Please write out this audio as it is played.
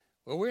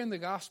Well, we're in the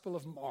Gospel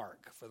of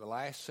Mark. For the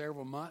last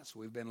several months,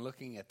 we've been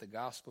looking at the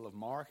Gospel of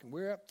Mark, and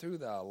we're up through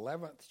the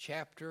 11th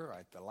chapter,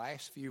 at the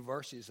last few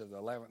verses of the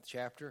 11th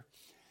chapter.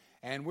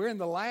 And we're in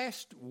the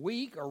last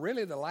week, or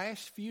really the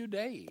last few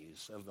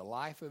days of the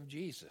life of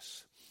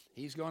Jesus.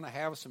 He's going to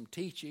have some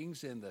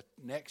teachings in the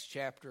next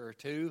chapter or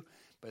two,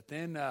 but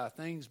then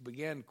things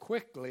begin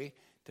quickly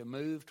to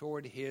move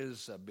toward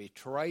his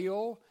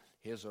betrayal,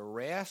 his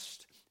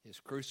arrest, his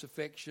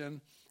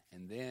crucifixion,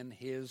 and then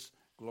his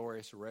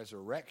glorious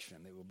resurrection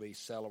that will be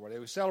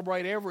celebrated. We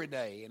celebrate every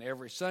day and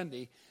every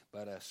Sunday,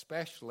 but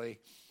especially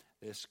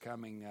this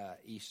coming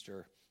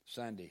Easter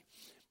Sunday.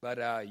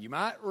 But you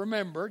might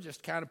remember,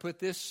 just kind of put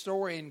this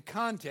story in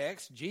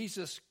context,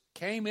 Jesus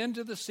came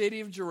into the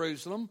city of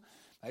Jerusalem,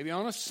 maybe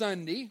on a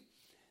Sunday.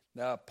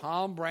 The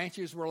palm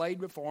branches were laid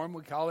before him.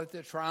 We call it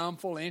the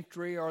triumphal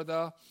entry or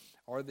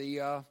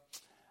the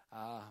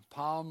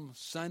Palm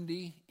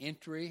Sunday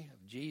entry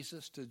of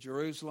Jesus to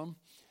Jerusalem.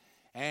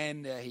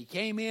 And he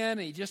came in, and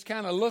he just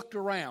kind of looked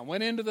around,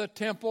 went into the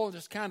temple,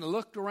 just kind of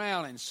looked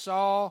around and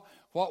saw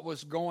what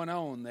was going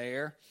on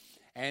there.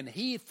 And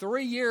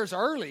 3 years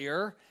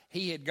earlier,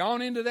 he had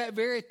gone into that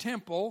very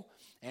temple,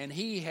 and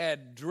he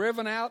had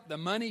driven out the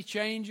money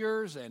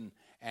changers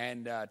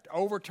and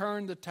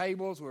overturned the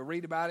tables. We'll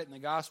read about it in the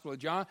Gospel of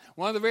John.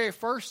 One of the very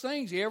first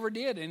things he ever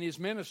did in his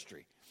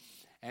ministry.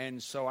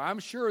 And so I'm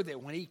sure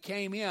that when he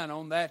came in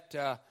on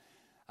that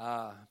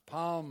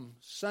Palm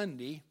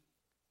Sunday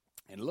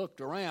and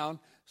looked around,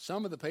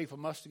 some of the people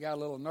must have got a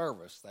little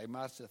nervous. They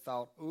must have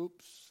thought,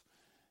 oops,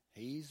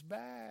 he's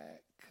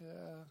back.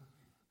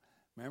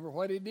 Remember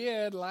what he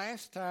did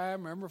last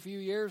time. Remember a few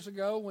years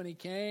ago when he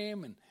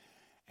came,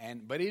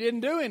 but he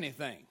didn't do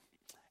anything.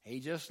 He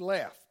just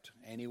left,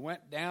 and he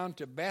went down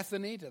to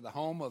Bethany, to the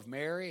home of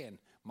Mary and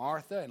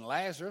Martha and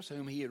Lazarus,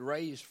 whom he had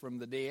raised from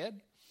the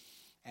dead.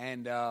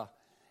 And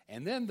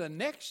then the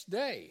next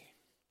day,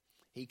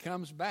 he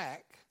comes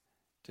back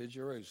to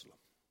Jerusalem.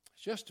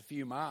 It's just a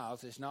few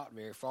miles. It's not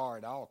very far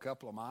at all, a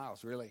couple of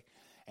miles, really.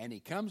 And he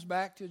comes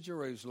back to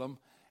Jerusalem,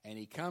 and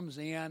he comes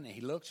in, and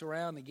he looks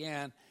around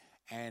again,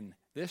 and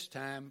this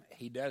time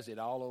he does it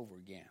all over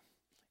again.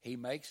 He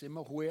makes him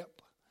a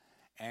whip,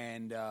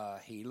 and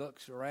he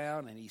looks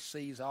around, and he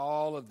sees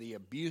all of the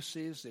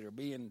abuses that are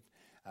being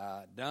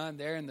done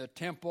there in the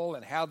temple,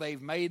 and how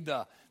they've made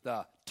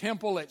the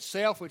temple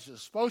itself, which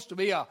is supposed to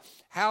be a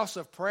house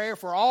of prayer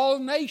for all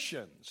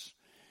nations.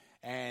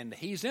 And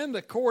he's in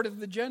the court of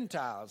the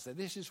Gentiles. And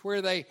this is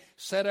where they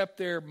set up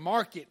their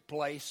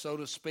marketplace, so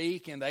to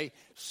speak, and they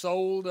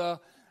sold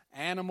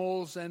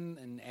animals,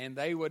 and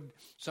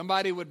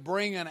somebody would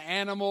bring an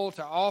animal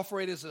to offer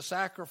it as a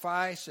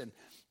sacrifice, and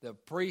the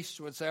priest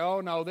would say,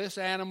 oh no, this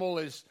animal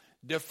is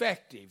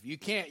defective. You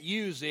can't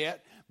use it,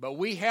 but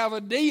we have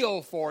a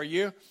deal for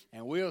you,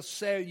 and we'll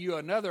sell you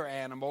another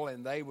animal,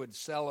 and they would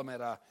sell them at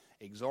an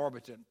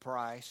exorbitant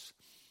price.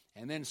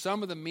 And then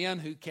some of the men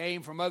who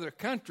came from other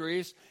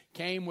countries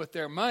came with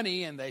their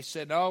money, and they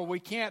said, "Oh,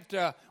 we can't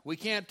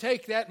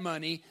take that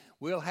money.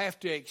 We'll have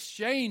to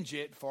exchange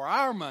it for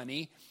our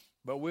money,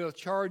 but we'll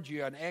charge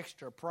you an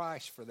extra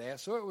price for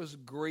that." So it was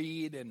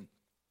greed and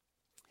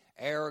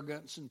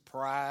arrogance and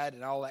pride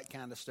and all that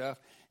kind of stuff.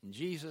 And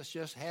Jesus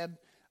just had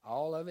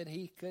all of it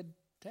he could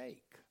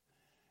take.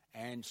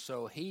 And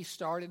so he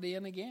started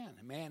in again.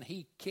 Man,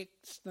 he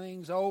kicks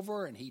things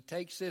over, and he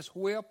takes this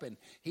whip, and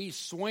he's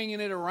swinging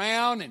it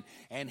around,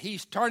 and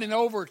he's turning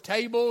over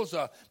tables,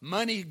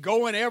 money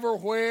going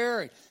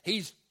everywhere.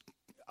 He's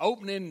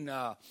opening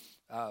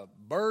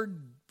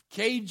bird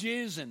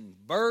cages, and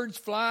birds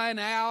flying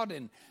out,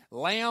 and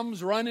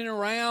lambs running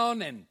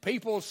around, and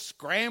people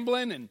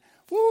scrambling, and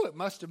it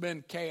must have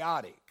been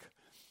chaotic.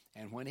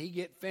 And when he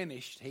get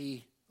finished,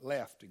 he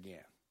left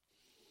again.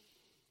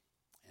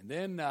 And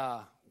then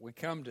we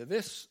come to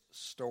this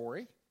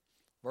story,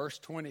 verse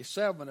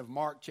 27 of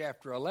Mark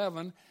chapter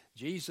 11.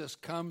 Jesus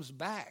comes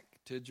back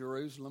to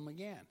Jerusalem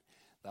again.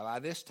 Now, by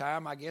this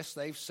time, I guess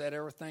they've set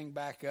everything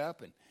back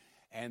up,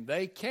 and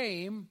they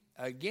came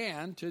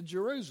again to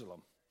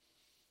Jerusalem.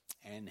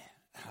 And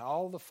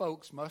all the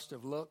folks must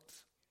have looked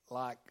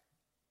like,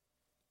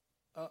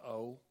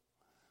 uh-oh,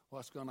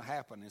 what's going to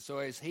happen? And so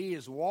as he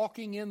is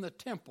walking in the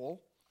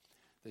temple,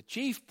 the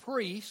chief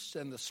priests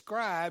and the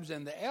scribes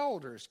and the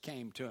elders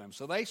came to him.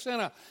 So they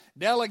sent a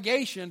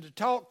delegation to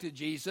talk to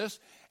Jesus,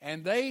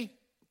 and they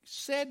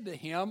said to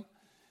him,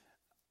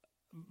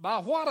 "By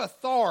what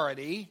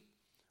authority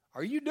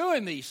are you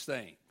doing these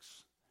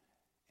things?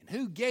 And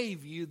who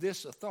gave you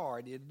this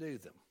authority to do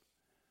them?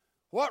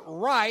 What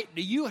right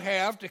do you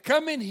have to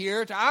come in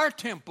here to our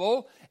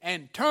temple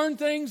and turn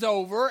things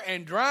over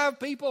and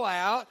drive people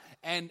out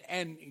and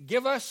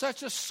give us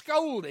such a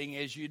scolding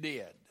as you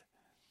did?"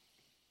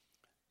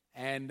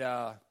 And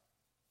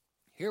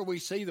here we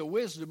see the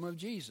wisdom of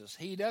Jesus.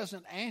 He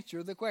doesn't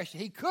answer the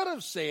question. He could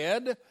have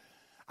said,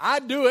 "I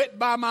do it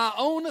by my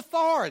own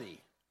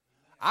authority.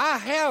 I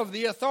have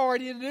the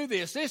authority to do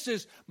this. This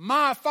is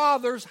my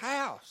Father's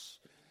house."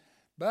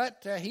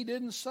 But he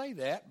didn't say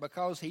that,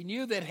 because he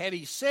knew that had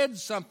he said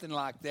something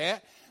like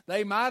that,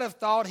 they might have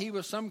thought he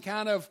was some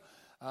kind of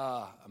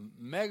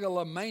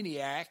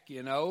megalomaniac,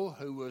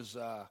 who was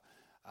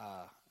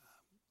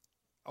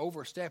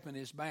overstepping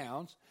his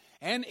bounds.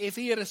 And if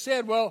he had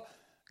said, well,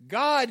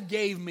 God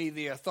gave me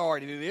the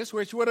authority to do this,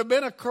 which would have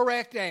been a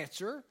correct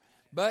answer,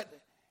 but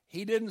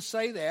he didn't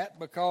say that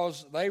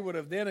because they would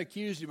have then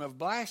accused him of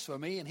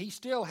blasphemy, and he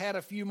still had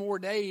a few more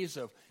days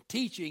of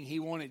teaching he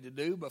wanted to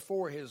do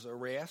before his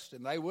arrest,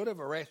 and they would have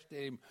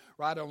arrested him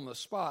right on the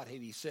spot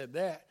had he said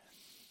that.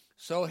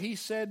 So he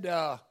said,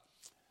 I'll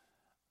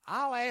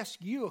ask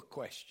you a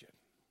question,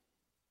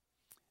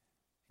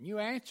 and you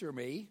answer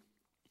me,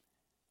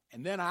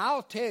 and then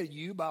I'll tell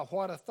you by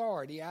what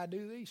authority I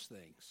do these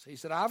things. He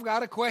said, I've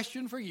got a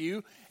question for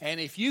you, and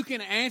if you can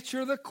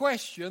answer the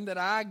question that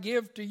I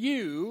give to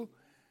you,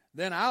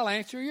 then I'll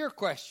answer your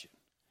question.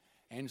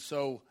 And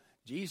so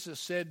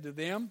Jesus said to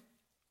them,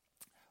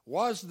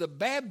 was the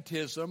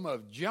baptism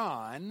of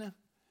John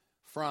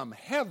from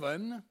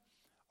heaven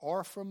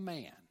or from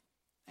man?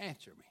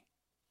 Answer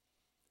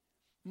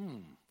me.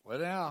 Well,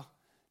 now,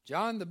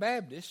 John the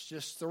Baptist,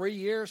 just 3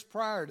 years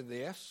prior to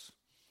this,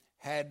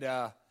 had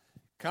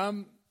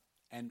come,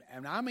 and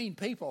I mean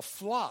people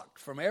flocked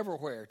from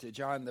everywhere to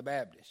John the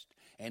Baptist.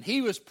 And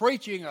he was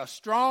preaching a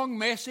strong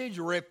message,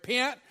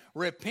 repent,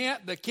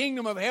 the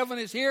kingdom of heaven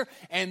is here.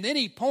 And then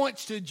he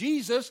points to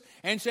Jesus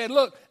and said,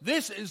 look,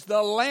 this is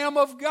the Lamb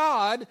of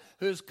God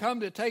who's come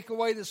to take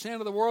away the sin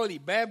of the world. He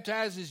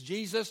baptizes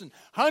Jesus and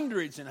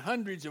hundreds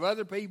of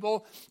other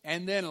people.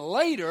 And then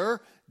later,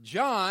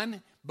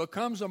 John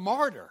becomes a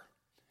martyr.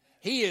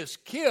 He is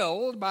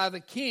killed by the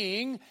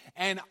king,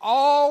 and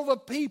all the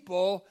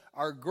people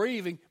are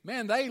grieving.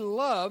 Man, they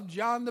loved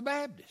John the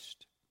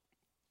Baptist.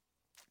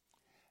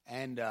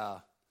 And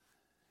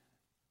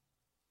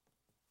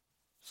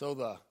so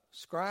the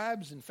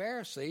scribes and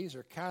Pharisees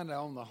are kind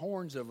of on the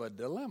horns of a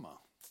dilemma.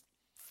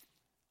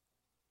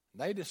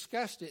 They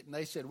discussed it, and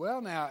they said,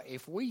 well, now,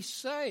 if we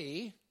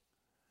say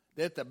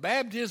that the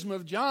baptism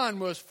of John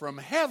was from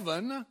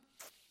heaven,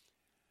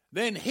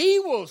 then he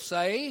will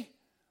say,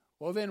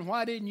 well, then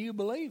why didn't you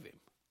believe him?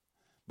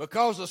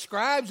 Because the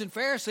scribes and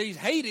Pharisees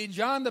hated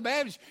John the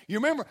Baptist. You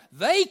remember,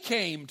 they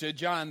came to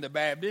John the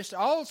Baptist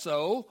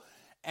also,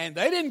 and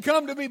they didn't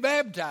come to be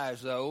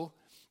baptized, though.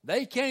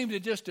 They came to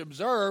just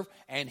observe,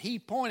 and he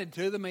pointed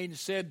to them and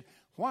said,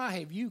 why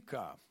have you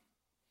come?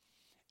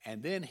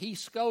 And then he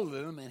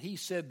scolded them, and he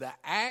said, the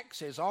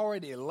axe is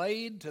already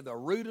laid to the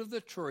root of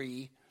the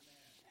tree.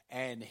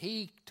 And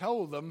he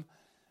told them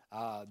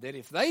that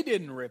if they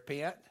didn't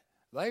repent,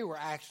 they were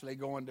actually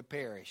going to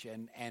perish.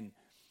 And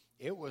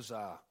it was,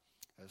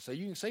 so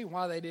you can see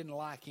why they didn't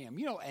like him.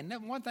 And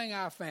then one thing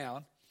I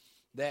found,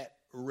 that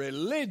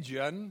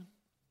religion,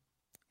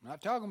 I'm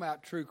not talking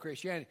about true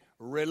Christianity,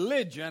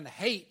 religion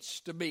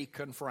hates to be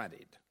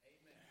confronted.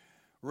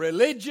 Amen.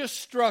 Religious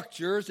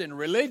structures and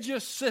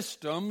religious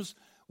systems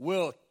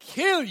will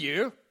kill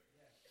you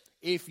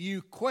if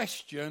you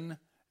question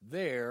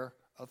their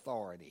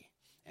authority.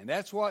 And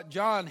that's what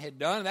John had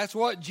done. That's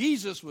what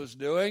Jesus was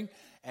doing.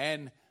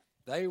 And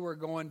they were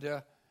going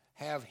to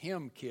have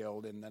him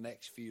killed in the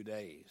next few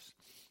days.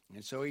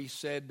 And so he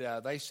said,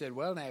 they said,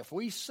 well, now if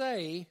we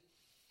say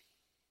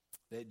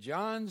that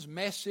John's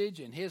message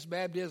and his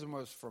baptism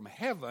was from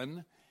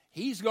heaven,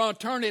 he's going to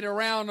turn it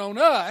around on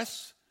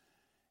us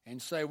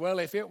and say, well,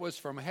 if it was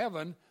from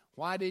heaven,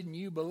 why didn't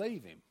you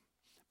believe him?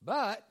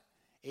 But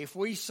if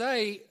we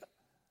say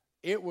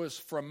it was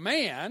from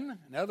man,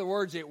 in other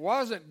words, it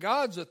wasn't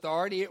God's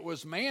authority, it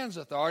was man's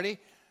authority,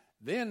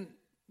 then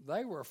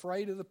they were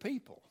afraid of the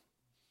people.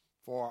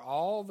 For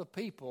all the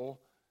people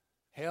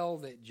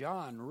held that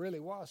John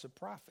really was a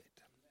prophet.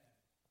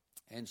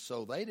 And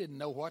so they didn't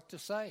know what to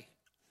say.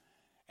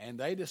 And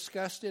they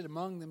discussed it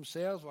among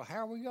themselves. Well,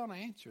 how are we going to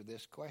answer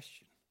this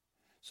question?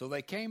 So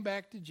they came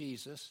back to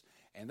Jesus,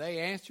 and they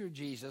answered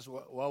Jesus,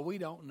 well, we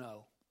don't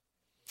know.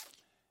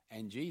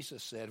 And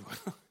Jesus said,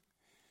 well,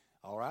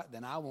 all right,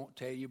 then I won't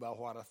tell you by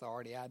what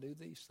authority I do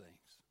these things.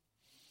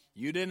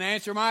 You didn't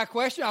answer my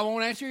question, I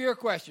won't answer your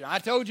question. I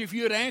told you if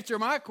you would answer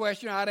my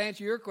question, I'd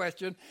answer your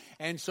question.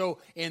 And so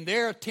in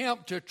their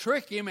attempt to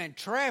trick him and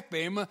trap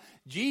him,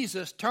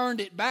 Jesus turned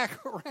it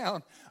back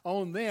around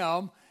on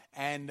them,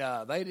 and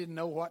they didn't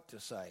know what to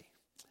say.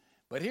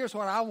 But here's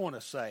what I want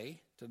to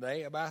say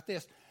today about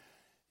this.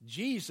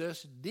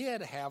 Jesus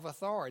did have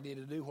authority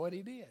to do what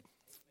he did.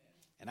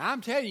 And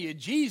I'm telling you,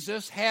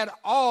 Jesus had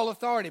all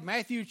authority.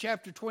 Matthew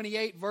chapter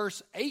 28,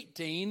 verse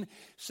 18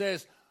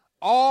 says,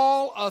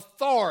 all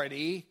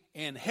authority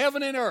in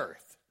heaven and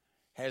earth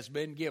has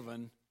been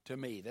given to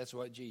me. That's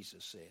what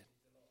Jesus said.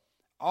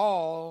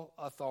 All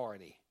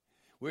authority.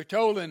 We're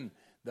told in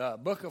the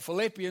book of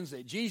Philippians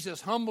that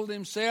Jesus humbled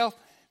himself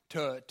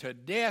to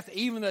death,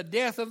 even the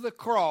death of the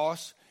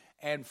cross,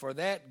 and for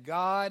that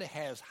God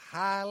has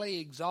highly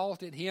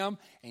exalted him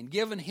and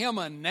given him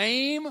a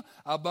name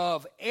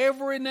above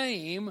every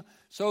name,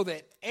 so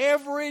that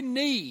every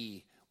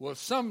knee will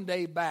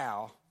someday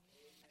bow.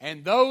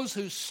 And those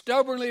who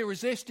stubbornly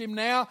resist him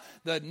now,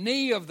 the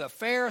knee of the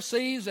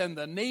Pharisees and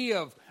the knee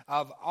of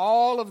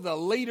all of the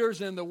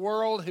leaders in the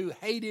world who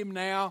hate him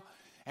now,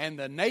 and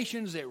the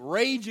nations that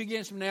rage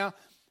against him now,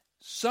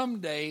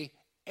 someday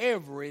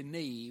every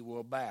knee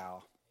will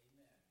bow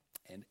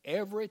and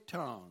every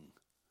tongue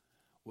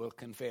will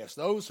confess.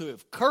 Those who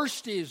have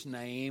cursed his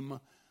name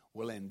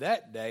will in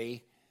that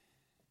day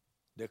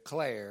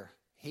declare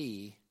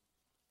he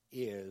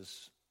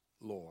is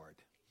Lord.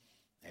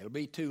 It'll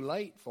be too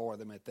late for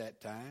them at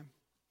that time.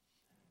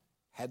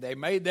 Had they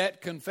made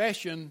that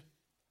confession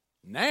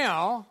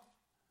now,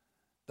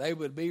 they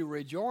would be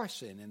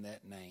rejoicing in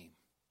that name.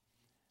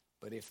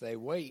 But if they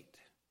wait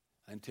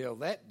until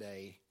that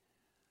day,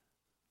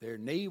 their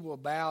knee will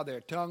bow, their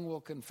tongue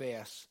will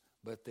confess,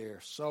 but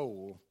their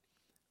soul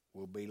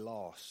will be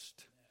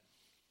lost.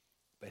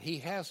 But he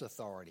has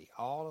authority,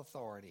 all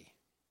authority.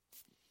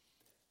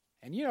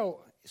 And you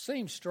know, it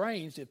seems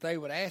strange that they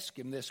would ask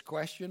him this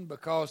question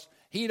because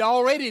he'd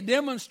already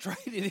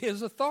demonstrated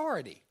his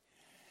authority.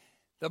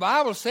 The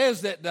Bible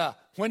says that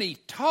when he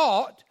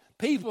taught,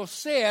 people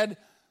said,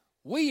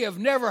 "We have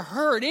never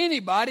heard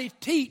anybody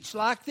teach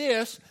like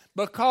this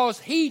because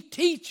he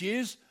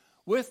teaches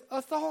with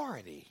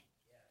authority."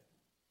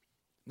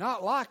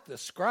 Not like the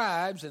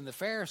scribes and the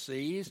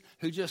Pharisees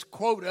who just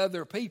quote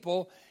other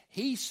people.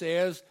 He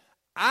says,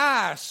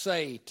 "I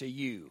say to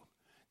you."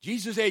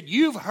 Jesus said,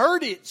 "You've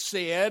heard it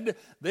said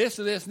this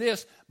and this and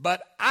this,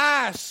 but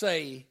I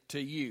say to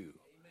you."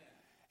 Amen.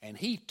 And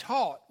he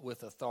taught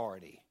with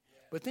authority.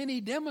 But then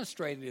he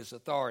demonstrated his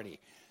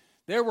authority.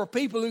 There were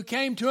people who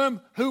came to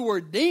him who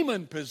were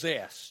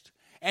demon-possessed.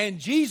 And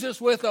Jesus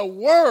with a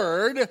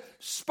word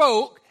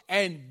spoke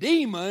and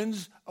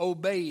demons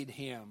obeyed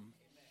him. Amen.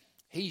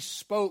 He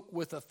spoke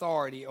with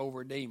authority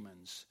over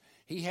demons.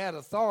 He had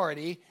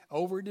authority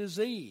over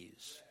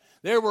disease.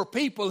 There were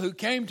people who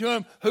came to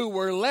him who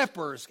were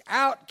lepers,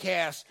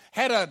 outcasts,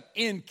 had an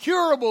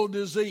incurable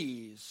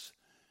disease,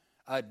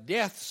 a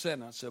death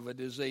sentence of a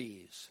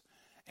disease.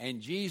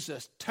 And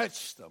Jesus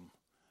touched them.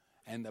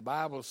 And the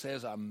Bible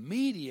says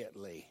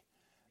immediately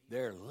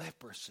their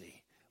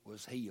leprosy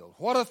was healed.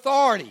 What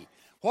authority!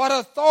 What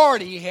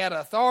authority! He had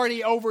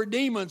authority over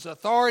demons,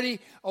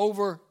 authority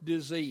over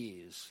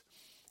disease.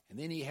 And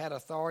then he had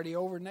authority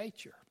over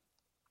nature.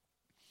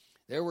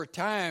 There were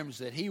times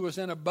that he was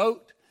in a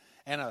boat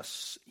and a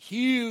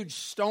huge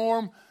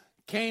storm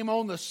came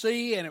on the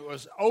sea and it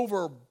was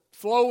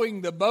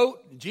overflowing the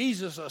boat.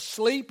 Jesus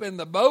asleep in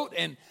the boat,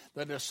 and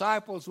the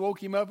disciples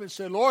woke him up and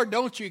said, "Lord,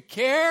 don't you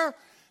care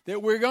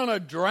that we're going to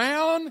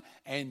drown?"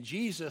 And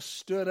Jesus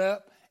stood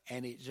up,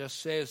 and it just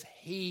says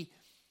he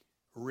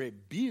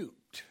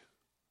rebuked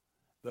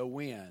the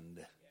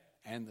wind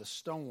and the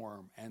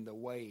storm and the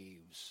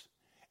waves.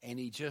 And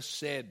he just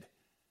said,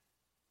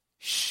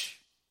 "Shh,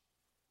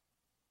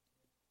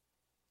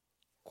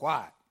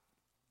 quiet.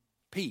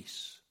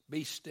 Peace,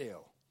 be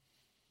still."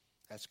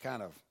 That's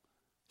kind of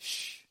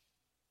shh.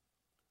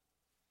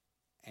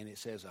 And it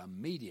says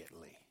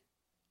immediately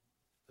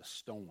the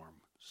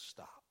storm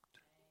stopped.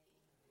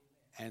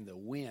 And the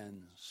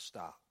wind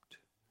stopped.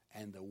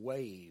 And the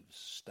waves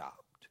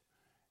stopped.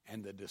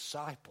 And the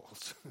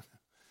disciples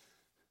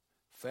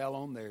fell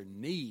on their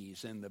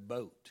knees in the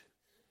boat.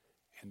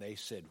 And they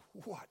said,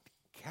 "What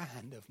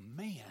kind of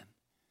man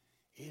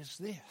is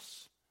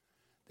this?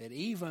 That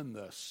even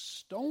the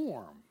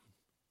storm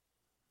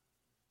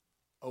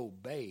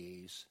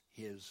obeys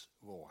his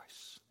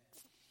voice."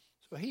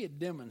 So he had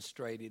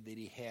demonstrated that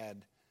he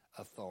had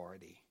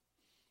authority.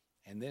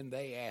 And then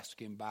they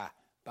asked him, by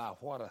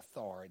what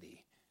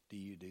authority do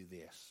you do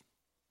this?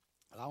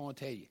 Well, I want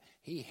to tell you,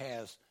 he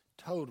has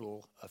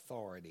total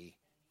authority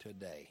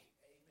today.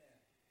 Amen.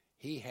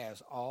 He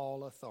has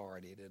all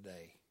authority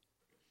today.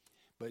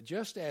 But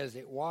just as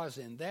it was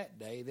in that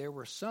day, there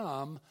were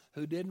some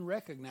who didn't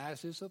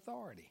recognize his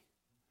authority.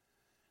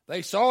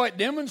 They saw it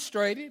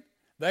demonstrated.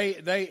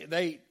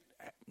 They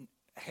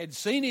had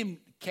seen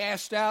him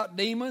cast out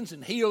demons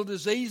and heal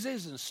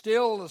diseases and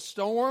still the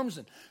storms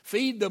and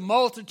feed the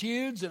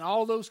multitudes and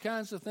all those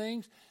kinds of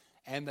things.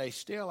 And they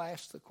still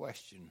ask the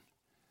question,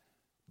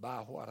 by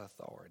what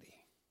authority?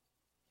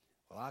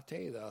 Well, I'll tell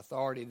you, the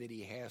authority that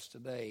he has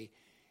today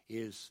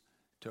is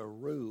to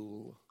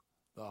rule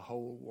the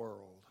whole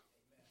world.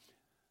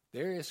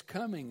 There is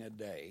coming a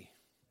day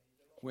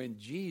when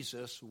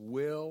Jesus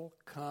will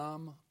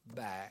come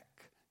back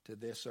to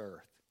this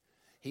earth.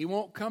 He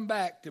won't come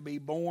back to be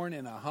born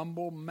in a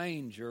humble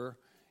manger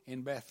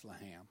in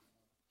Bethlehem.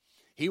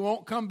 He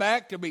won't come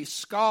back to be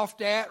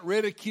scoffed at,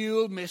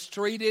 ridiculed,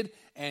 mistreated,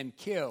 and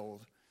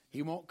killed.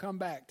 He won't come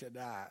back to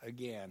die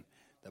again.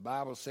 The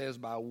Bible says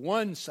by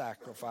one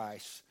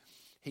sacrifice,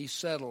 he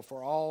settled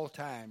for all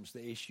times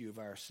the issue of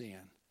our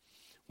sin.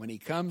 When he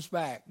comes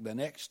back the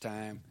next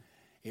time,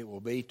 it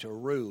will be to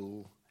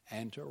rule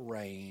and to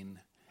reign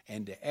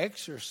and to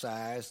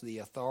exercise the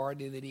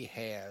authority that he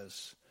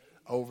has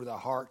over the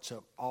hearts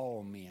of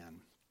all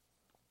men.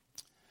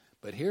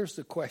 But here's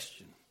the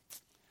question.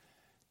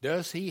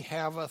 Does he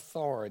have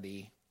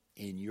authority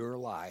in your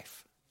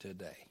life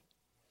today?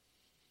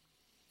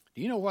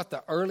 Do you know what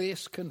the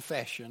earliest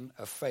confession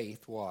of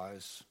faith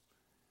was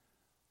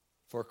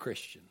for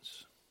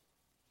Christians?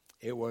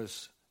 It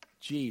was,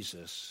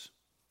 Jesus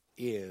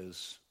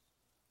is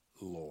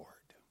Lord.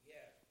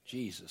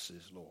 Jesus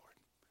is Lord.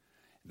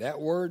 That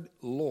word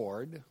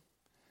Lord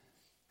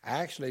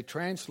actually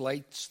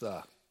translates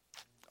the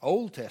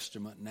Old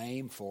Testament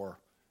name for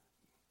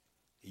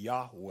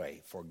Yahweh,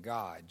 for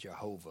God,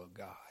 Jehovah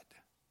God.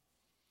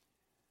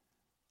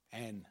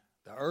 And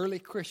the early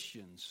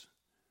Christians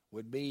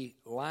would be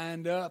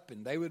lined up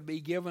and they would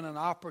be given an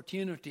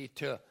opportunity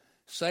to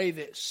say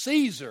that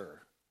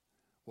Caesar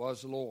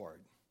was Lord.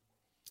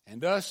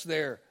 And thus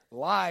their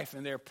life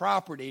and their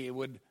property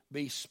would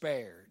be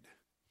spared.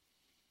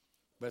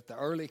 But the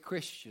early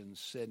Christians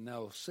said,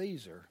 no,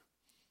 Caesar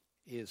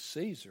is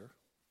Caesar.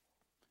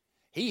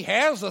 He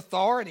has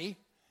authority,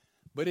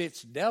 but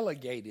it's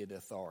delegated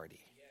authority.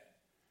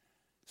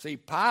 See,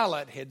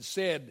 Pilate had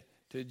said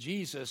to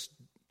Jesus,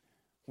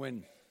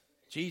 when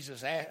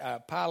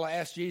Pilate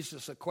asked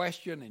Jesus a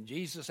question and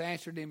Jesus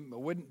answered him,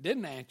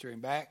 didn't answer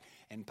him back,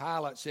 and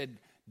Pilate said,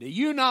 do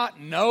you not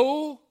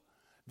know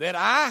that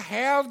I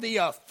have the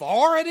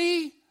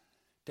authority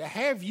to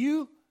have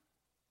you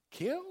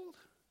killed?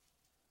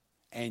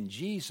 And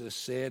Jesus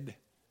said,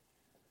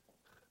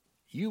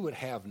 you would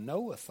have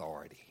no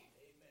authority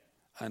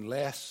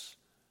unless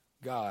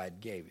God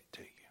gave it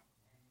to you.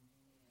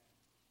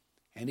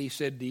 And he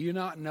said, do you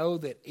not know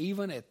that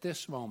even at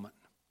this moment,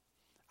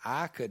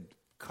 I could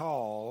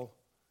call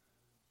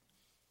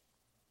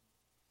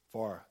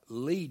for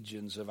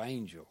legions of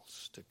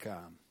angels to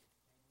come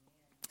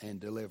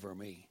and deliver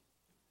me?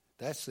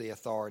 That's the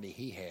authority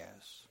he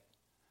has.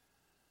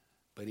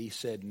 But he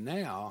said,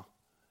 now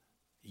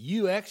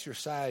you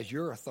exercise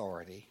your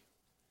authority,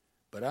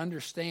 but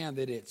understand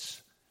that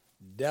it's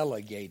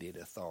delegated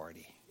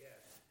authority.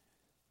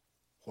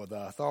 Well,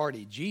 the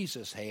authority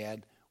Jesus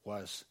had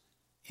was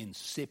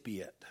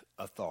incipient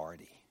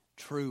authority,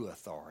 true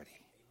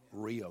authority,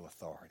 real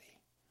authority.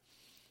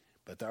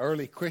 But the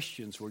early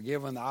Christians were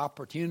given the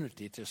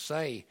opportunity to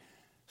say,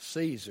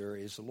 Caesar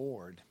is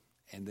Lord,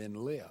 and then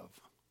live.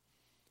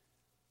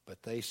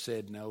 But they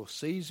said, no,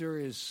 Caesar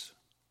is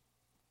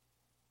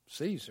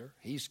Caesar.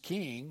 He's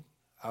king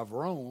of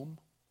Rome,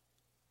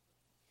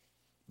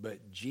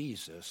 but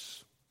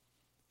Jesus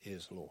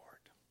is Lord.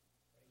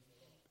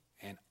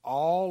 And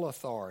all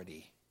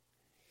authority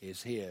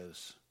is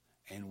his,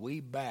 and we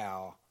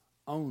bow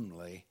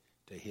only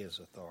to his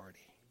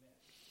authority.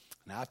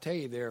 And I tell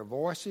you, there are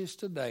voices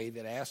today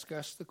that ask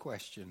us the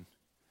question,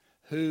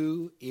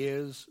 who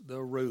is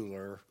the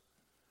ruler?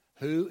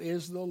 Who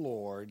is the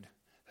Lord?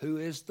 Who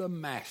is the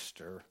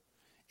master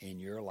in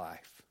your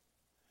life?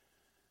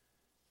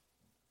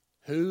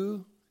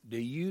 Who do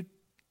you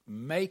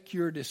make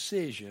your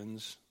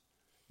decisions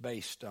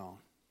based on?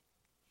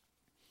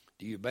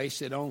 Do you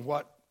base it on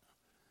what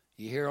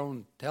you hear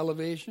on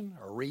television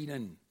or read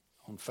on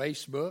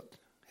Facebook?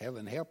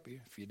 Heaven help you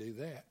if you do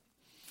that.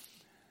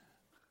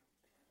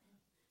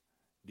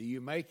 Do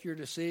you make your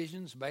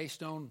decisions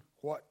based on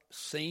what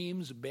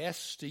seems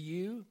best to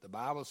you? The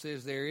Bible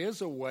says there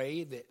is a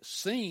way that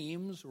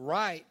seems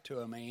right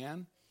to a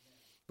man,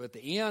 but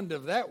the end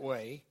of that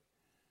way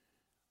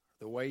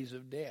are the ways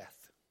of death.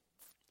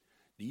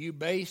 Do you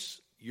base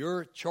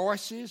your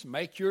choices,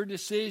 make your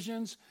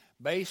decisions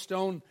based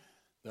on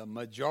the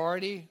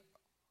majority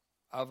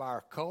of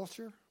our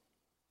culture,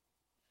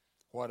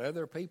 what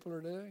other people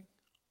are doing?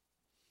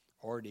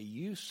 Or do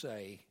you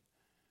say,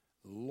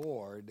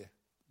 Lord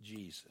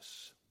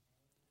Jesus?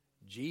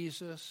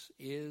 Jesus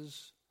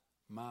is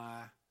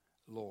my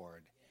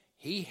Lord.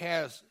 He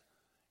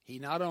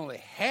not only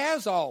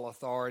has all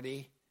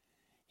authority,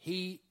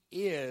 he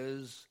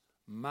is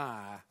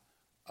my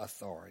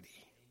authority.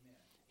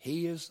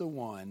 He is the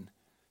one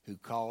who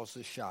calls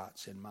the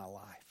shots in my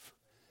life.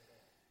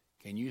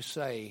 Can you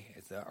say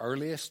at the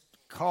earliest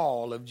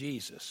call of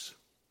Jesus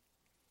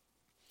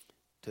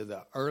to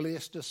the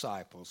earliest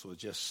disciples was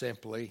just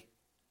simply,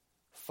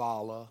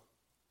 follow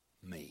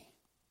me.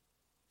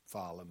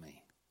 Follow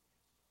me.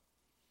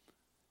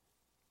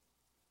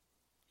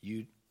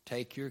 You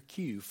take your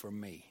cue from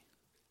me.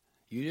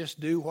 You just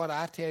do what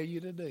I tell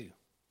you to do.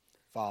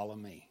 Follow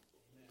me.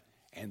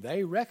 And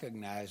they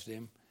recognized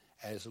him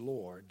as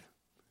Lord.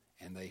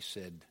 And they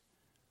said,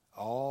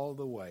 all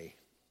the way,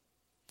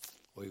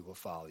 we will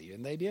follow you.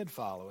 And they did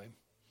follow him.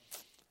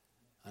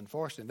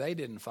 Unfortunately, they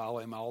didn't follow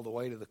him all the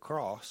way to the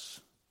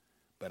cross.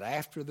 But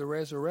after the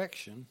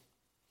resurrection,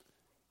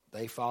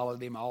 they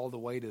followed him all the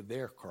way to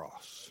their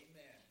cross.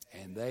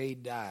 And they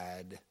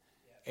died.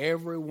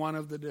 Every one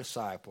of the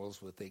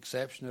disciples, with the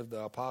exception of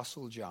the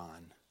Apostle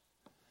John,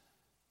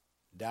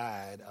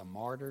 died a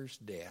martyr's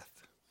death.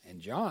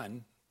 And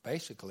John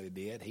basically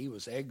did. He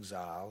was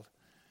exiled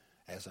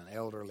as an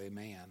elderly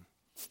man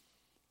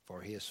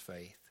for his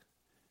faith.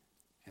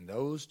 And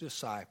those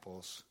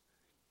disciples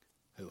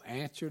who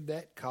answered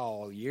that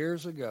call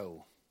years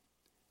ago,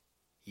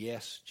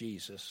 yes,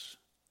 Jesus,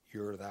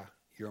 you're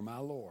my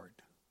Lord.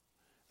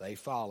 They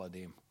followed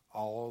him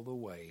all the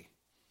way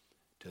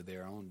to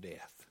their own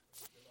death.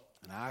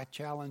 And I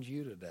challenge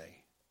you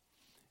today.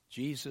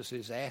 Jesus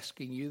is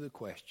asking you the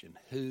question,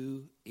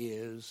 who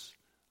is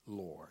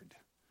Lord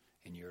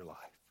in your life?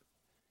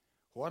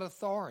 What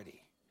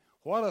authority?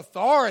 What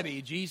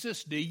authority,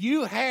 Jesus, do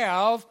you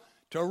have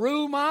to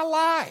rule my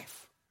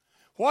life?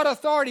 What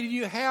authority do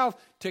you have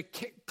to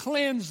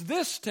cleanse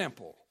this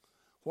temple?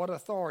 What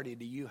authority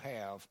do you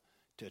have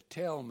to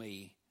tell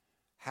me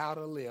how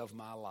to live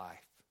my life?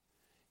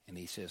 And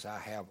he says, I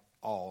have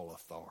all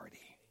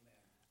authority.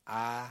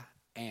 I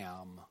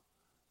am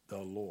the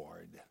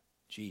Lord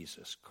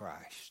Jesus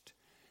Christ.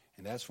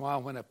 And that's why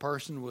when a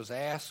person was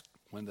asked,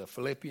 when the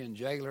Philippian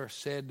jailer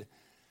said,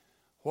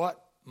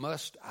 what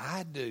must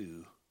I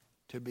do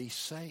to be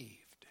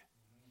saved?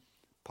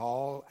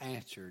 Paul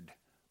answered,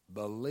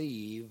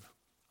 believe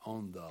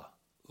on the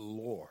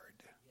Lord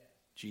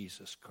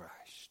Jesus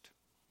Christ,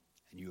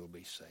 and you will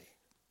be saved.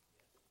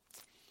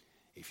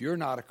 If you're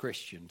not a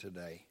Christian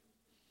today,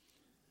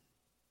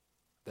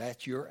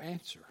 that's your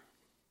answer.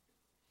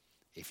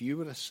 If you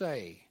were to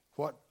say,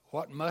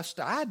 what must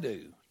I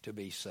do to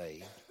be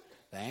saved?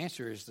 The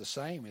answer is the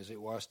same as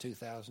it was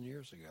 2,000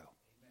 years ago.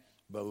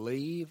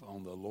 Believe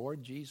on the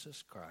Lord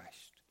Jesus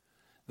Christ,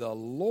 the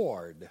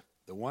Lord,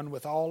 the one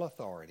with all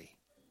authority,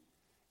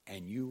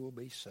 and you will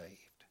be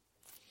saved.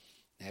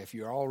 Now, if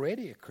you're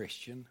already a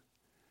Christian,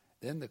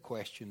 then the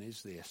question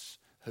is this: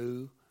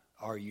 who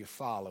are you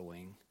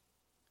following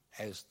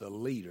as the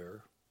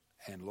leader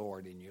and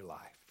Lord in your life?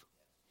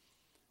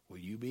 Will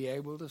you be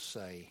able to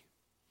say,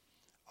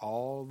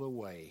 all the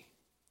way,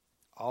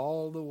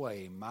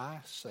 my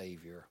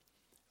Savior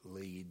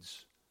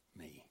leads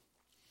me?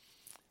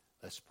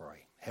 Let's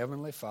pray.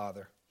 Heavenly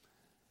Father,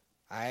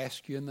 I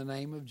ask you in the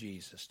name of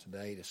Jesus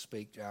today to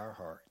speak to our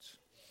hearts.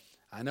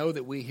 I know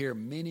that we hear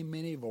many,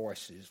 many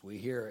voices. We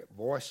hear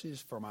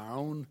voices from our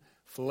own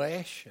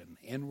flesh and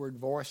inward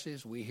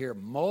voices. We hear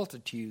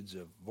multitudes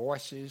of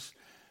voices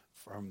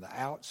from the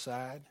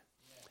outside.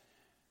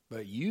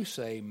 But you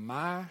say,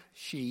 my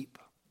sheep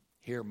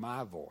hear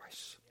my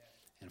voice.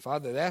 And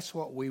Father, that's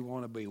what we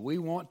want to be. We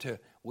want to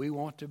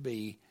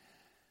be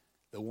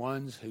the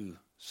ones who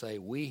say,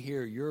 we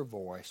hear your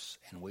voice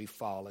and we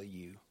follow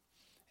you.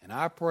 And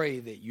I pray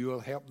that you will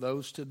help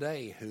those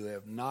today who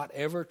have not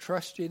ever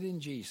trusted in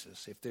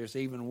Jesus. If there's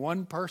even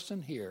one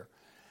person here,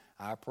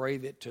 I pray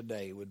that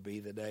today would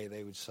be the day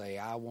they would say,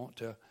 I want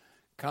to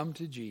come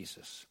to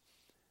Jesus,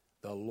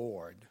 the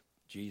Lord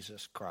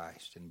Jesus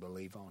Christ, and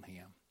believe on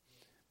him.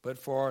 But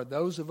for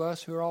those of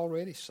us who are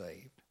already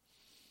saved,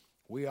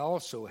 we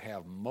also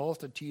have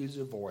multitudes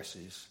of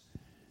voices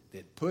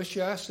that push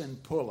us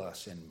and pull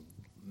us in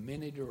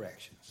many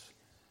directions.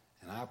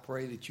 And I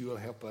pray that you will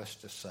help us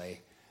to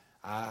say,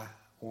 I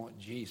want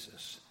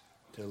Jesus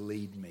to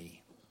lead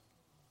me.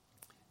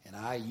 And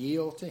I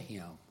yield to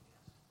him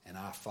and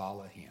I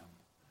follow him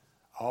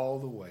all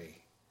the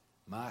way.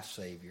 My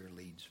Savior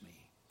leads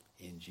me.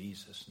 In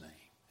Jesus' name,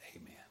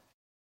 amen.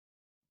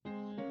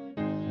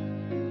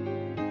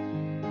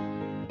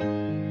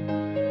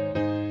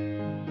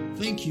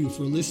 Thank you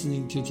for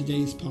listening to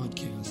today's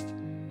podcast.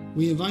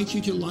 We invite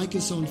you to like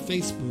us on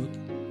Facebook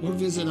or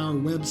visit our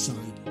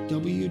website,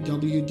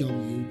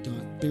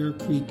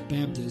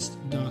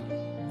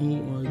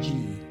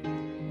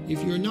 www.bearcreekbaptist.org.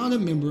 If you're not a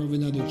member of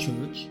another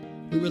church,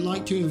 we would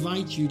like to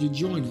invite you to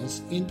join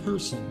us in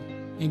person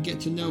and get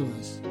to know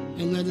us,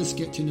 and let us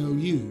get to know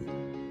you.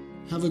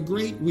 Have a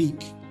great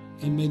week,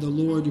 and may the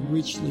Lord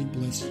richly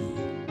bless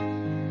you.